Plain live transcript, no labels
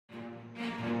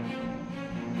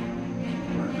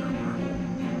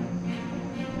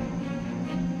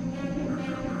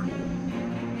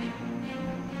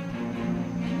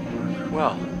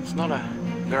Well, it's not a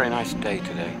very nice day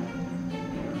today.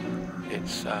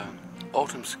 It's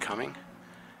autumn's coming.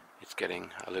 It's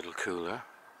getting a little cooler,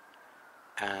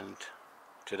 and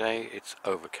today it's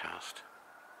overcast.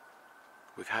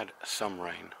 We've had some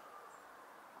rain.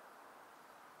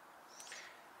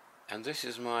 And this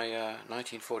is my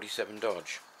 1947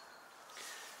 Dodge.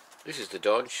 This is the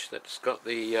Dodge that's got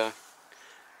the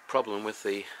problem with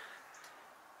the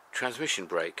transmission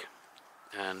brake,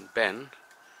 and Ben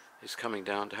is coming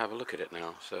down to have a look at it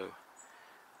now, so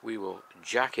we will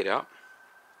jack it up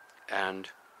and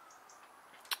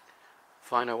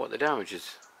find out what the damage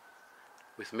is,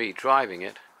 with me driving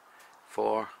it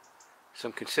for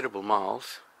some considerable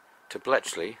miles to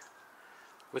Bletchley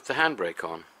with the handbrake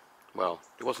on. Well,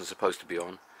 it wasn't supposed to be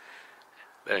on,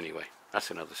 but anyway, that's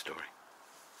another story.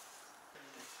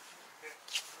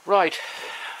 Right,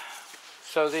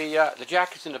 so the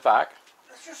jack is in the back.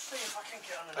 Let's just see if I can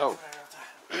get on the there.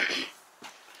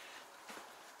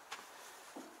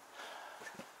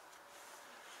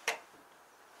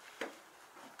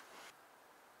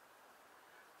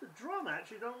 The drum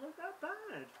actually don't look that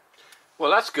bad.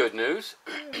 Well, that's good news.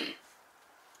 Yeah.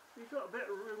 You've got a bit of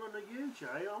room on the UJ.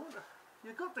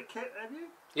 You've got the kit, have you?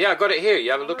 Yeah, I got it here.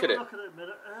 You have a look at it. Look at it a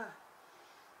minute.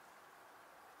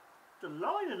 The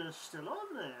lining is still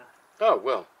on there. Oh,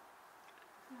 well.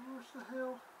 What the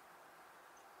hell?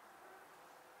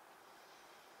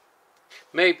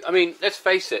 Maybe, I mean, let's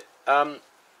face it,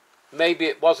 maybe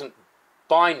it wasn't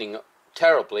binding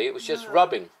terribly, it was just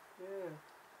rubbing. Yeah.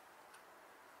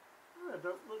 Oh,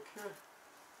 don't look...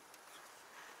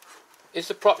 Is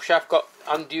the prop shaft got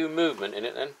undue movement in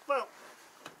it then? Well,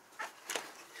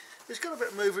 it's got a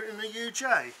bit of movement in the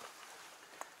UJ.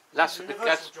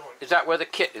 Is that where the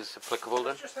kit is applicable then?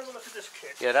 Let's just have a look at this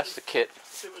kit. Yeah, that's the kit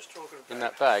See what it's talking about. in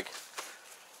that bag.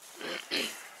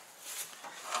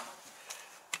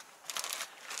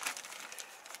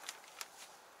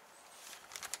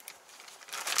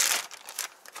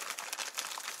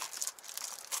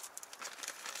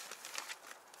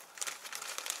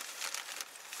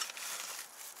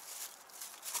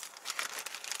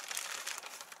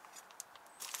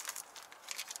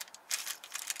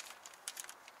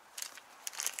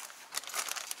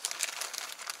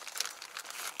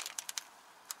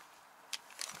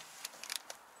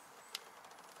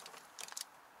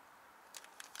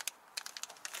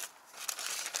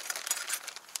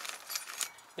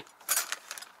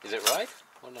 Is it right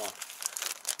or not?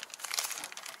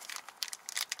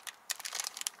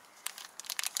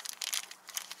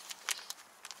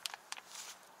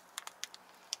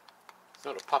 It's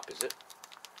not a pup, is it?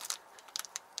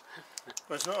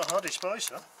 Well, it's not a hardy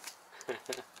spicer. No,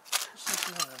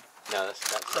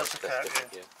 that's a cat,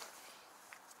 different, yeah.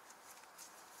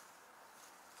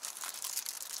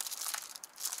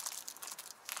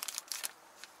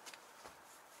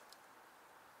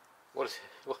 What is it?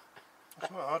 What? It's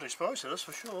not a hardy spicer, that's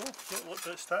for sure. Look what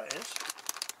that is.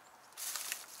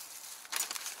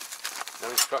 No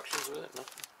instructions with it?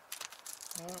 Nothing?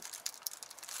 No.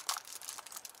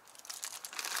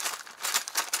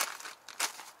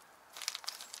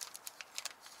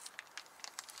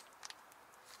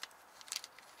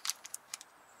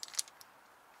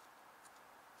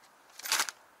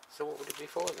 So what would it be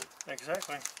for then?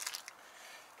 Exactly.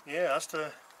 Yeah, that's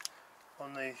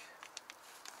on the...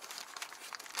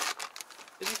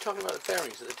 Is he talking about the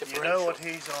bearings at the differential? You know what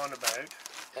he's on about.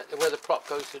 Where the prop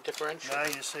goes to the differential? Now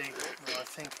you see, I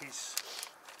think he's...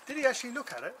 Did he actually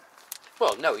look at it?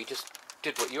 Well, no, he just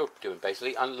did what you're doing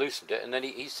basically, unloosened it, and then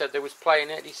he said there was play in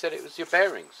it, he said it was your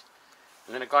bearings.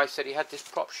 And then a guy said he had this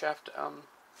prop shaft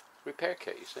repair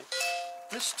kit, you see.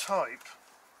 This type,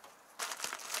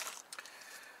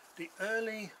 the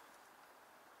early...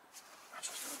 I'm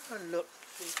just going to look,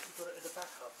 see if you put it in the back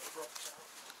of the prop shaft.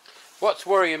 What's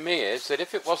worrying me is that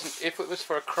if it was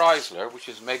for a Chrysler, which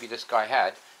is maybe this guy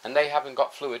had, and they haven't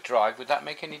got fluid drive, would that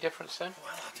make any difference then?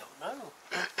 Well, I don't know.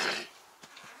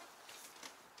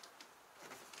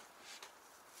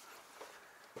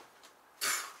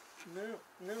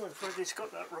 No, I'm afraid he's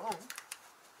got that wrong.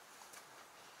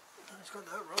 He's got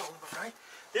that wrong, but right.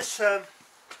 This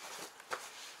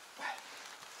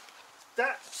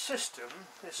that system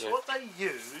is what they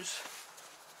use.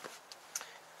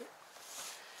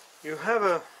 You have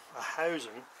a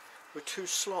housing with two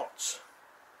slots,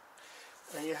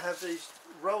 and you have these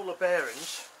roller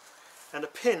bearings and a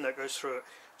pin that goes through it,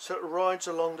 so it rides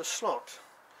along the slot.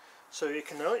 So it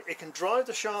can drive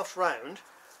the shaft round,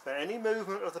 but any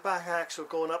movement of the back axle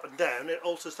going up and down, it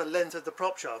alters the length of the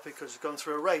prop shaft because it's gone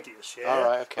through a radius. Yeah, all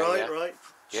right, okay, right,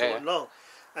 short and long,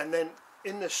 and then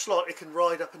in the slot it can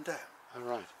ride up and down. All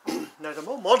right. Now the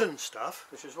more modern stuff,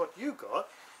 which is what you got,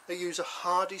 they use a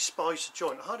Hardy Spicer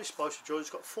joint. A Hardy Spicer joint has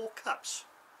got 4 caps,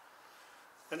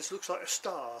 and it looks like a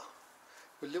star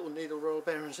with little needle roll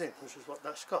bearings in, which is what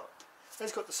that's got. And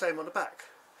it's got the same on the back.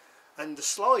 And the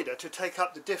slider to take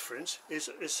up the difference is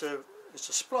a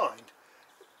spline.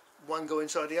 One go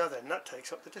inside the other, and that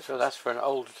takes up the difference. So that's for an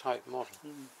older type model.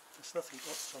 There's nothing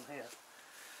else on here.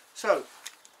 So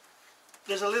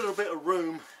there's a little bit of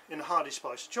room in the Hardy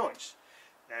Spicer joints.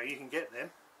 Now you can get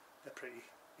them. They're pretty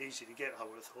easy to get, I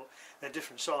would have thought. They're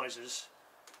different sizes.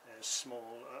 They're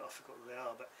small. I forgot what they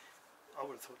are, but I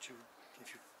would have thought if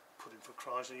you put in for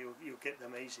Chrysler, you'll get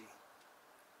them easy.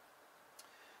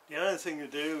 The other thing to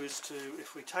do is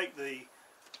if we take the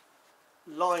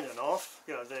lining off,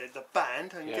 you know, the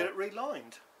band, and get it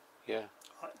relined. Yeah.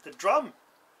 The drum,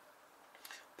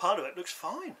 part of it looks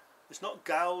fine. It's not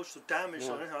gouged or damaged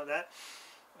or anything like that,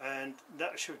 and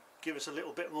that should give us a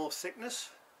little bit more thickness.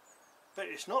 But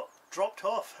it's not dropped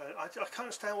off. I can't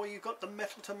understand where you got the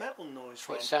metal to metal noise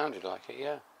from. Well, it sounded like it,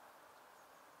 yeah.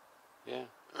 Yeah.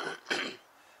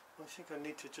 I think I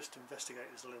need to just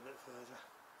investigate this a little bit further.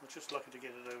 I'm just lucky to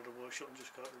get it over the workshop and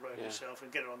just go up the road myself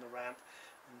and get it on the ramp,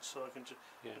 and so I can just.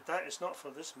 But that is not for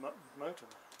this motor.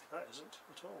 That isn't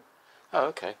at all. Oh,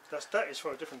 okay. That is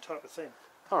for a different type of thing.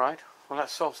 All right. Well, that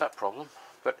solves that problem.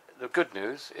 But the good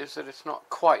news is that it's not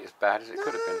quite as bad as it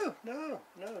could have been. No.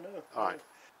 All right.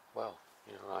 Well,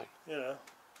 you're right. You know,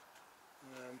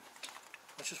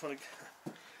 I just want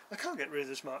to. I can't get rid of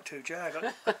this Mark II Jag.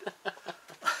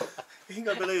 You ain't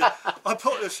gonna believe it. I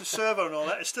put this servo and all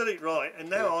that. It still ain't right, and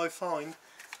now I find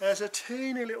there's a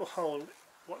teeny little hole.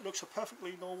 What looks a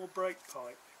perfectly normal brake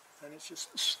pipe, and it's just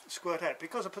squirt out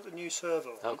because I put the new servo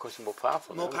on. Oh, of course, it's more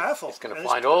powerful. More powerful. It's going to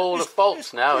find all the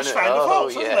faults now, isn't it? It's found the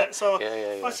faults, hasn't it? So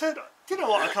yeah. I said, you know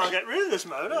what? I can't get rid of this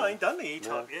motor. I ain't done the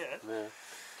E-type yet. Yeah.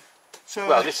 So,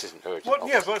 well, this isn't urgent. But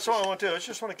that's what I want to do. I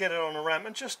just want to get it on a ramp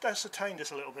and just ascertain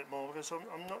this a little bit more, because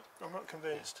I'm not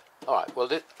convinced. All right. Well,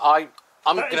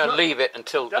 I'm going to leave it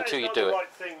until you do it. That is not the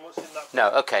right thing. What's in that?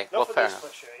 No. Okay. Not well, for fair this enough.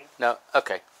 machine. No.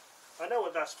 Okay. I know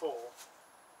what that's for,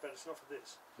 but it's not for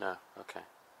this. No. Okay.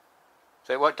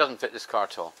 So it doesn't fit this car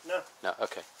at all. No. No.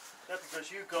 Okay. No,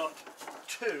 because you got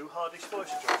 2 Hardy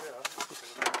Spicer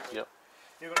joints. Yep.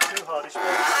 You've got 2 Hardy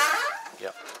Spicer.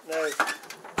 Yep. Now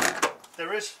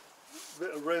there is a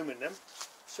bit of room in them,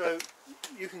 so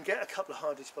you can get a couple of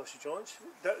Hardy Spicer joints.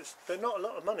 They're not a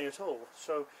lot of money at all,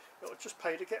 so it'll just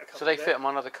pay to get a couple. So they fit them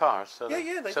on other cars. So they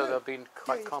do. they've been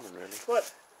quite common, really.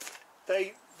 But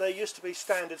they used to be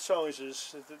standard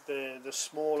sizes. The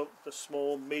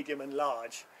small, medium, and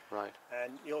large. Right.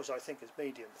 And yours, I think, is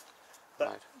medium. But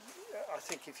right. I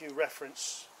think if you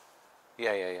reference.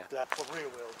 Yeah. That for rear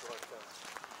wheel drive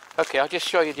cars. Okay, I'll just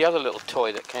show you the other little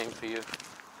toy that came for you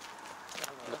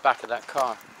in the back of that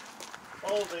car.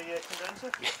 Oh, the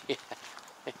condenser? Yeah.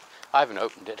 I haven't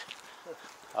opened it.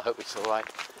 I hope it's all right.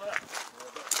 Well,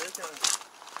 there you go.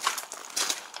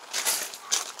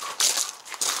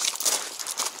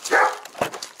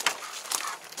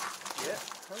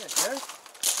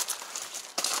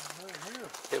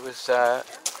 It was, I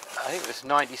think it was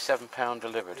 £97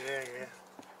 delivered. Yeah.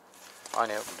 I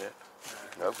only opened it. You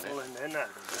can open it. Well, in there now.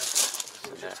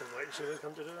 Just wait and see what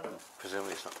comes to do it.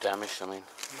 Presumably it's not damaged. I mean,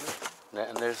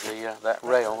 and there's the that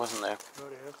rail, wasn't there?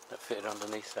 That fitted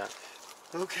underneath that.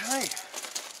 Okay.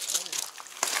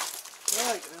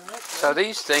 Right. So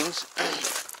these things,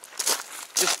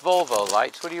 just Volvo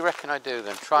lights. What do you reckon I do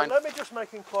then? Let me just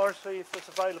make inquiries, see if it's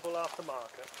available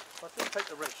aftermarket. I'll just take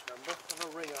the reg number and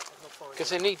I'll ring up and I'll find it. Because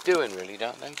they need doing, really,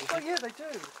 don't they? Oh yeah, they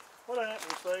do. What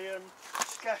happens? They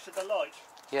scatter the light.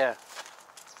 Yeah.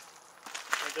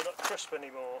 And they're not crisp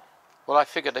anymore. Well, I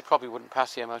figured they probably wouldn't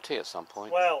pass the MOT at some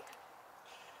point. Well,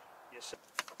 yes.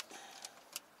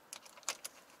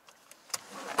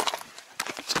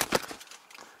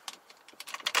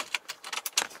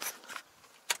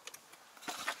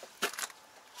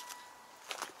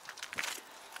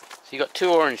 So you got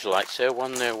 2 orange lights there,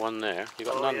 one there, one there. You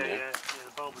got none there. Yeah,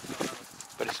 the bulb is not on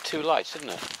it. But it's 2 lights, isn't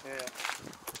it? Yeah.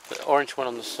 The orange one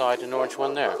on the side and orange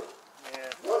one there. Yeah.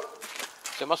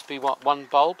 So it must be what, one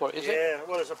bulb, or is it? Yeah,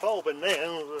 well, there's a bulb in there,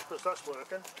 because that's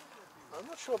working. I'm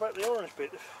not sure about the orange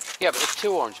bit. Yeah, but there's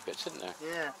 2 orange bits, isn't there?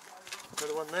 Yeah. There's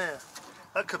the one there.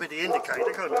 That could be the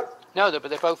indicator, couldn't it? No, but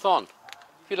they're both on.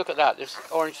 If you look at that, there's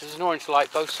an orange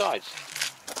light both sides.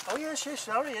 Oh yes,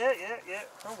 sorry, yeah.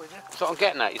 I'm with you. That's what I'm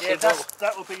getting at. You Yeah, see,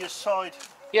 that will be your side.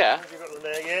 yeah. Have you got them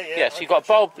there? Yeah. Yeah, so you've got a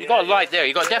bulb, you've got a light there,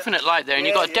 you've got a definite light there, and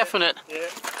you've got a definite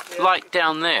light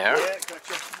down there,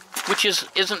 Gotcha. which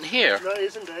isn't here. No, it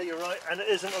isn't there, you're right, and it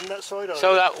isn't on that side either.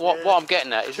 So that what I'm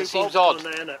getting at is it seems odd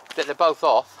that they're both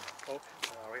off. Okay.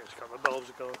 valves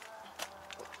are gone.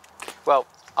 Well,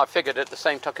 I figured at the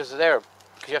same time, because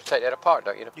you have to take that apart,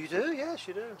 don't you? You do? Yes,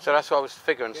 you do. So that's what I was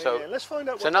figuring. Yeah, so yeah. Let's find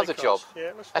out it's what another they job. cost.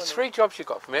 Yeah, let's find That's out. 3 jobs you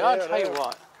got for me. Yeah, I'll tell you I know.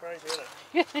 what. Crazy, isn't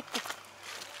it?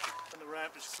 And the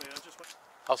ramp is clear.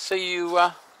 I'll see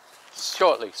you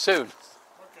shortly, soon. Okay.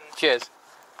 Cheers.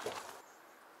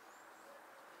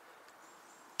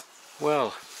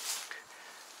 Well,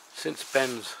 since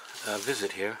Ben's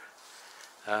visit here,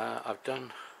 I've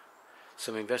done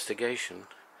some investigation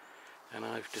and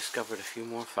I've discovered a few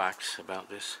more facts about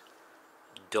this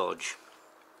Dodge.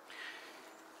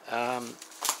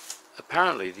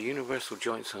 Apparently the universal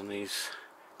joints on these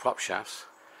prop shafts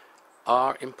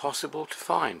are impossible to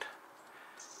find.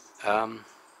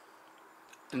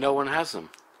 No one has them.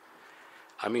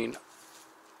 I mean,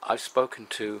 I've spoken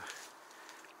to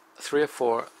 3 or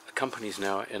 4 companies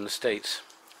now in the States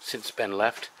since Ben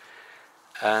left,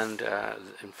 and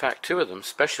in fact 2 of them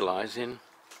specialize in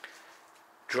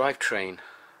drivetrain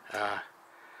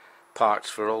parts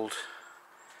for old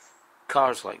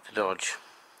cars like the Dodge,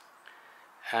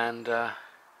 and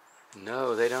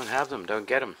no, they don't have them, don't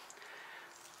get them.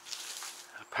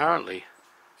 Apparently,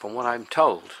 from what I'm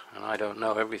told, and I don't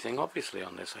know everything obviously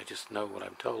on this, I just know what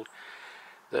I'm told,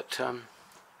 that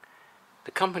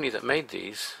the company that made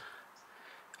these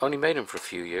only made them for a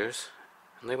few years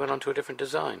and they went on to a different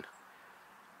design.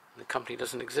 The company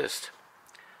doesn't exist.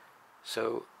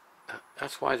 So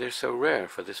that's why they're so rare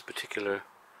for this particular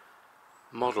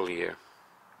model year.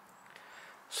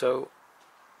 So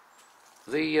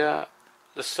the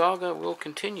saga will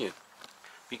continue,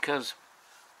 because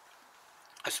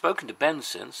I've spoken to Ben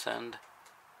since, and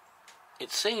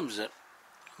it seems that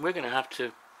we're going to have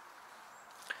to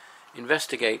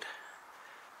investigate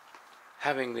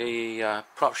having the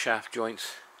prop shaft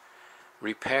joints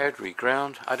repaired,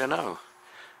 reground, I don't know,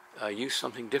 use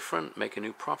something different, make a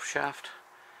new prop shaft.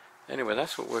 Anyway,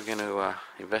 that's what we're going to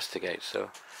investigate.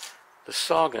 So the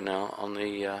saga now on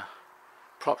the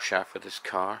prop shaft for this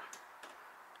car,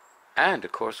 and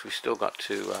of course we still got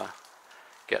to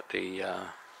get the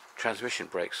transmission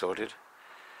brake sorted,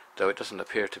 though it doesn't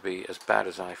appear to be as bad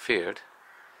as I feared.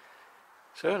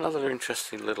 So another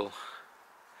interesting little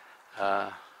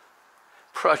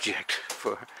project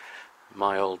for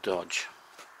my old Dodge.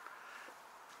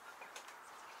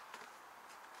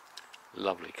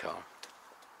 Lovely car.